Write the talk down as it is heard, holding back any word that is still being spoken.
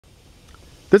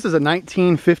This is a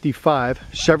 1955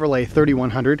 Chevrolet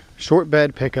 3100 short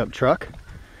bed pickup truck.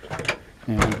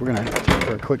 And we're gonna take it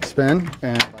for a quick spin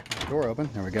and back the door open.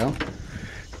 There we go.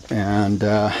 And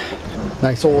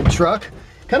nice old truck.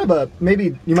 Kind of a,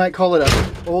 maybe you might call it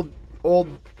a old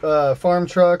farm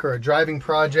truck or a driving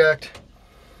project.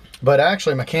 But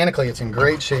actually, mechanically, it's in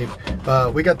great shape.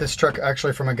 We got this truck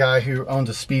actually from a guy who owns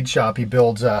a speed shop. He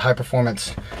builds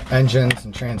high-performance engines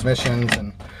and transmissions,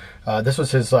 and this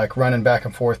was his like running back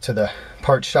and forth to the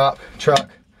parts shop truck.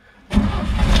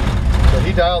 So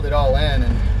he dialed it all in,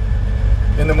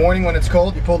 and in the morning when it's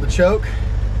cold, you pull the choke,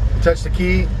 you touch the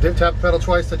key, tap the pedal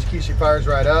twice, touch the key, she fires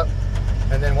right up,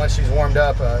 and then once she's warmed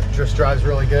up, just drives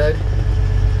really good.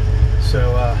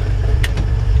 So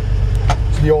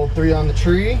it's the old 3 on the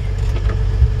tree.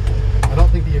 I don't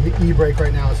think the e-brake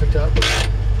right now is hooked up.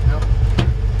 Nope.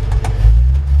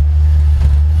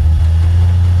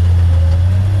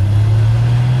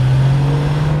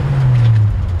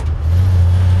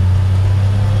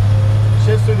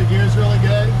 Shifts through the gears really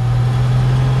good.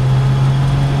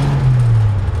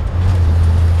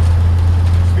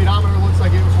 Speedometer looks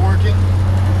like it was working.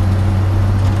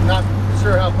 Not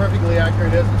sure how perfectly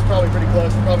accurate it is. It's probably pretty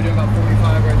close. We're probably doing about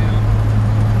 45 right now.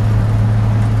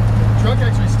 The truck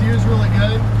actually steers really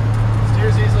good.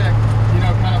 Steers easily. You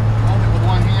know, kind of hold it with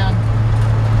one hand.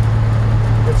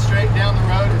 It's straight down the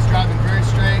road. It's driving very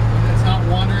straight. And it's not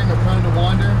wandering or prone to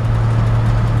wander.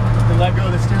 You can let go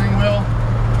of the steering wheel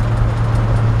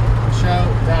to show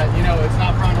that, you know, it's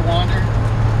not prone to wander.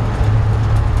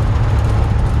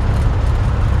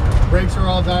 Brakes are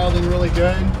all dialed in really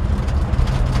good.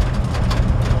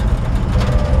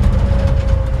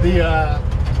 The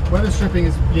weather stripping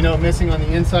is, you know, missing on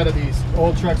the inside of these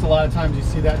old trucks. A lot of times you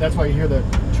see that. That's why you hear the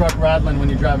truck rattling when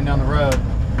you're driving down the road.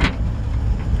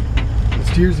 It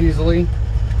steers easily.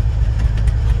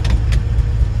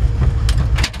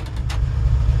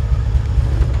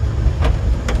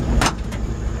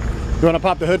 You want to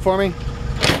pop the hood for me?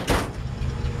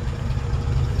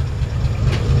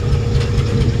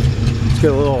 Let's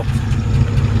get a little,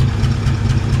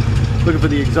 looking for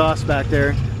the exhaust back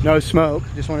there. No smoke,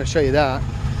 just want to show you that.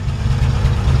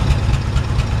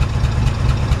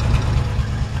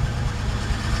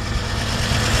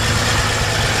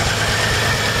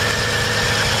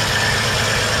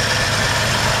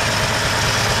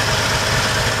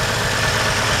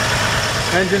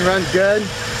 Engine runs good.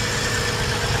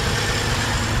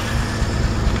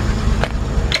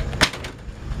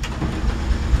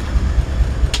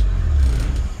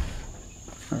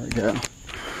 There we go.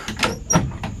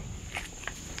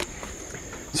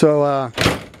 So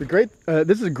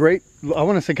this is a great, I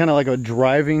want to say kind of like a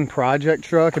driving project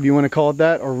truck, if you want to call it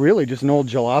that, or really just an old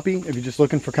jalopy, if you're just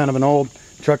looking for kind of an old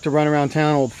truck to run around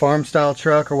town, old farm style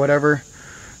truck or whatever.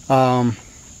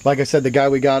 Like I said, the guy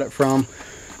we got it from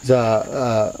is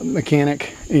a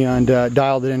mechanic and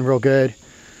dialed it in real good.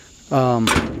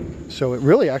 So it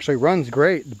really actually runs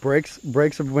great. The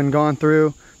brakes have been gone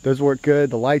through. Those work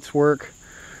good. The lights work.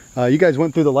 You guys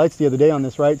went through the lights the other day on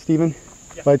this, right, Steven?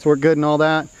 Yep. Lights work good and all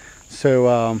that.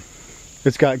 So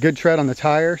it's got good tread on the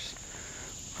tires.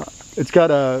 It's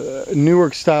got a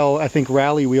Newark style, I think,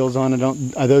 rally wheels on it.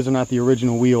 Those are not the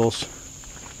original wheels.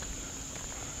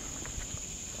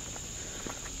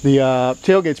 The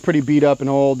tailgate's pretty beat up and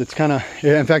old. It's kind of,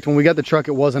 in fact, when we got the truck,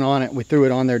 it wasn't on it. We threw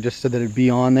it on there just so that it'd be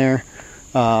on there.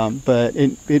 But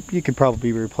it could probably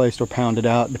be replaced or pounded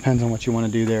out. Depends on what you want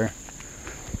to do there.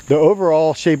 The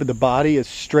overall shape of the body is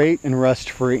straight and rust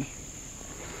free.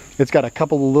 It's got a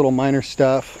couple of little minor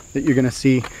stuff that you're going to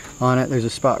see on it. There's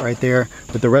a spot right there,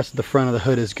 but the rest of the front of the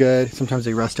hood is good. Sometimes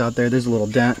they rust out there. There's a little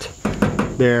dent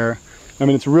there. I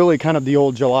mean, it's really kind of the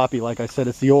old jalopy. Like I said,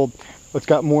 it's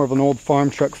got more of an old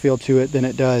farm truck feel to it than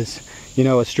it does, you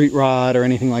know, a street rod or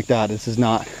anything like that. This is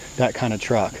not that kind of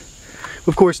truck.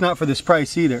 Of course, not for this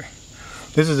price either.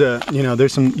 This is a, you know,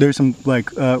 there's some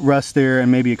like rust there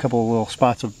and maybe a couple of little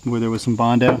spots where there was some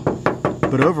Bondo.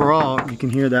 But overall, you can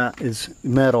hear that is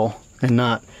metal and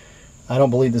not, I don't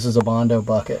believe this is a Bondo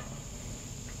bucket.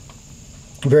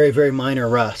 Very, very minor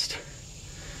rust.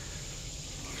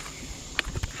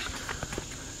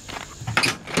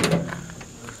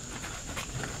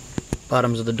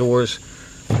 Bottoms of the doors,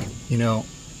 you know,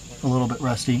 a little bit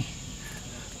rusty,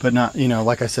 but not, you know,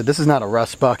 like I said, this is not a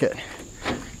rust bucket.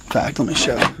 In fact, let me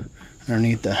show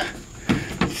underneath the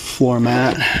floor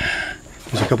mat.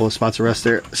 There's a couple of spots of rust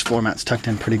there. This floor mat's tucked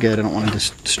in pretty good. I don't want to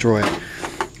destroy it.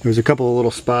 There's a couple of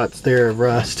little spots there of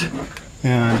rust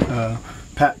and a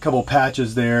couple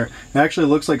patches there. It actually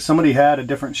looks like somebody had a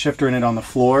different shifter in it on the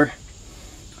floor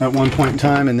at one point in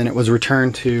time, and then it was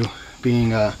returned to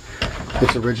being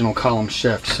its original column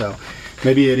shift. So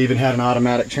Maybe it even had an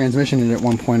automatic transmission in it at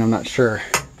one point, I'm not sure.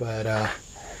 But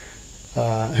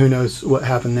who knows what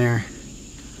happened there.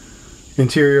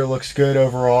 Interior looks good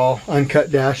overall.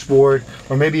 Uncut dashboard,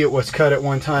 or maybe it was cut at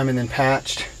one time and then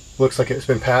patched. Looks like it's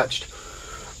been patched.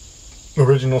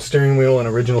 Original steering wheel and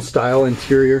original style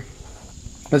interior.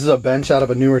 This is a bench out of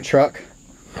a newer truck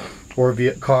or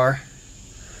car.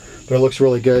 But it looks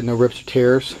really good, no rips or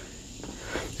tears.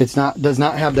 Does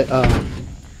not have the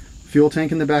fuel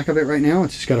tank in the back of it right now.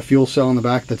 It's just got a fuel cell in the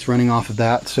back that's running off of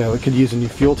that, so it could use a new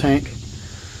fuel tank.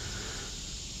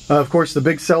 Of course, the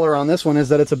big seller on this one is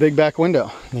that it's a big back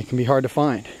window, and it can be hard to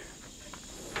find.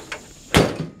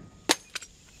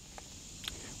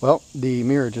 Well, the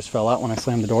mirror just fell out when I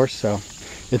slammed the door, so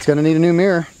it's going to need a new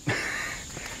mirror.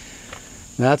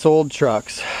 That's old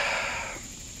trucks.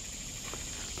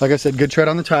 Like I said, good tread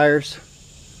on the tires.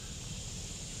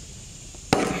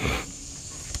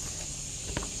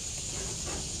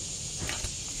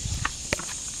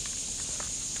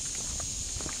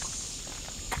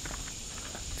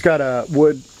 It's got a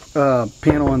wood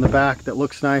panel in the back that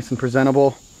looks nice and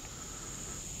presentable.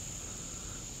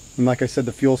 And like I said,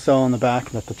 the fuel cell in the back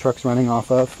that the truck's running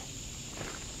off of.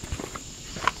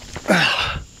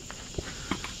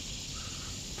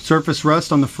 Surface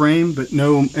rust on the frame, but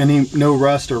no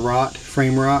rust or rot,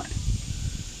 frame rot.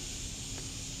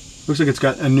 Looks like it's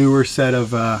got a newer set of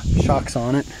shocks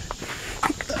on it.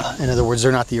 In other words,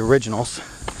 they're not the originals.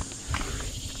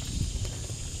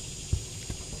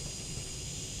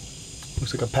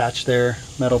 Looks like a patch there,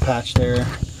 metal patch there,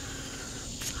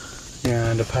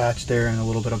 and a patch there, and a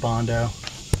little bit of Bondo.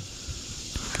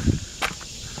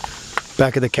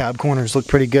 Back of the cab corners look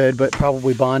pretty good, but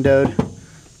probably Bondoed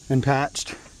and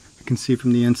patched. You can see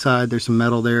from the inside there's some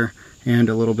metal there and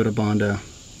a little bit of Bondo.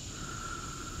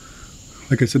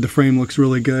 Like I said, the frame looks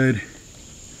really good.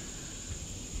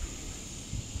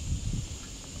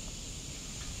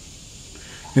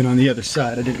 And on the other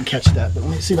side, I didn't catch that, but let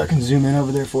me see if I can zoom in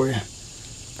over there for you.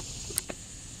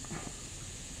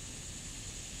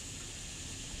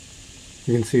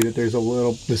 You can see that there's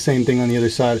the same thing on the other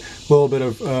side. A little bit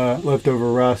of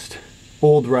leftover rust,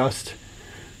 old rust,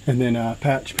 and then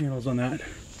patch panels on that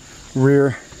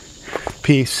rear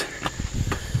piece.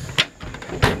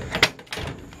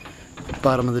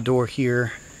 Bottom of the door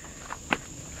here,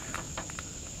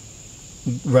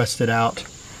 rusted out.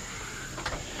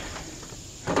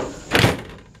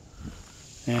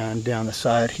 And down the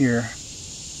side here.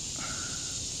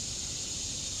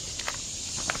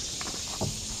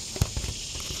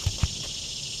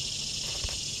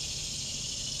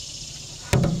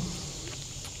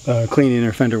 Cleaning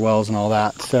inner fender wells and all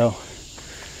that. So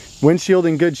windshield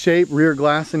in good shape, rear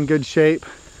glass in good shape.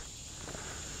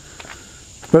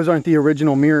 Those aren't the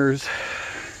original mirrors.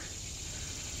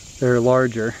 They're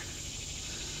larger.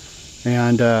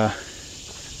 And I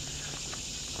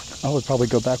would probably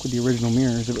go back with the original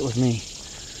mirrors if it was me.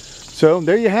 So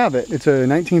there you have it. It's a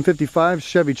 1955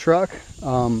 Chevy truck.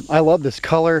 I love this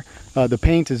color. The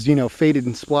paint is, faded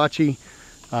and splotchy.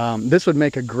 This would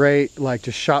make a great,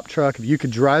 just shop truck if you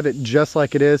could drive it just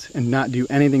like it is and not do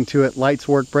anything to it. Lights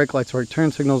work, brake lights work,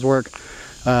 turn signals work.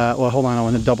 Well, hold on, I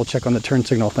want to double check on the turn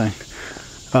signal thing.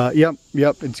 Yep,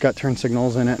 it's got turn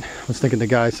signals in it. I was thinking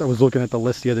I was looking at the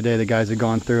list the other day, the guys had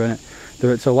gone through it.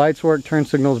 So lights work, turn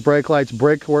signals, brake lights,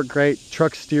 brake work great.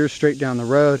 Truck steers straight down the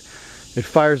road. It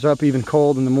fires up even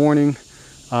cold in the morning.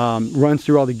 Runs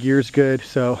through all the gears good.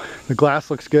 So the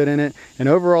glass looks good in it. And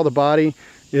overall the body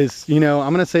is, I'm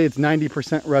gonna say it's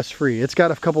 90% rust free. It's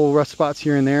got a couple of rust spots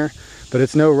here and there, but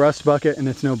it's no rust bucket and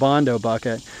it's no Bondo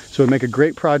bucket. So it'd make a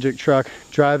great project truck.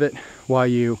 Drive it while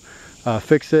you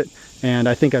fix it. And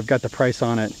I think I've got the price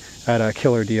on it at a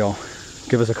killer deal.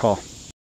 Give us a call.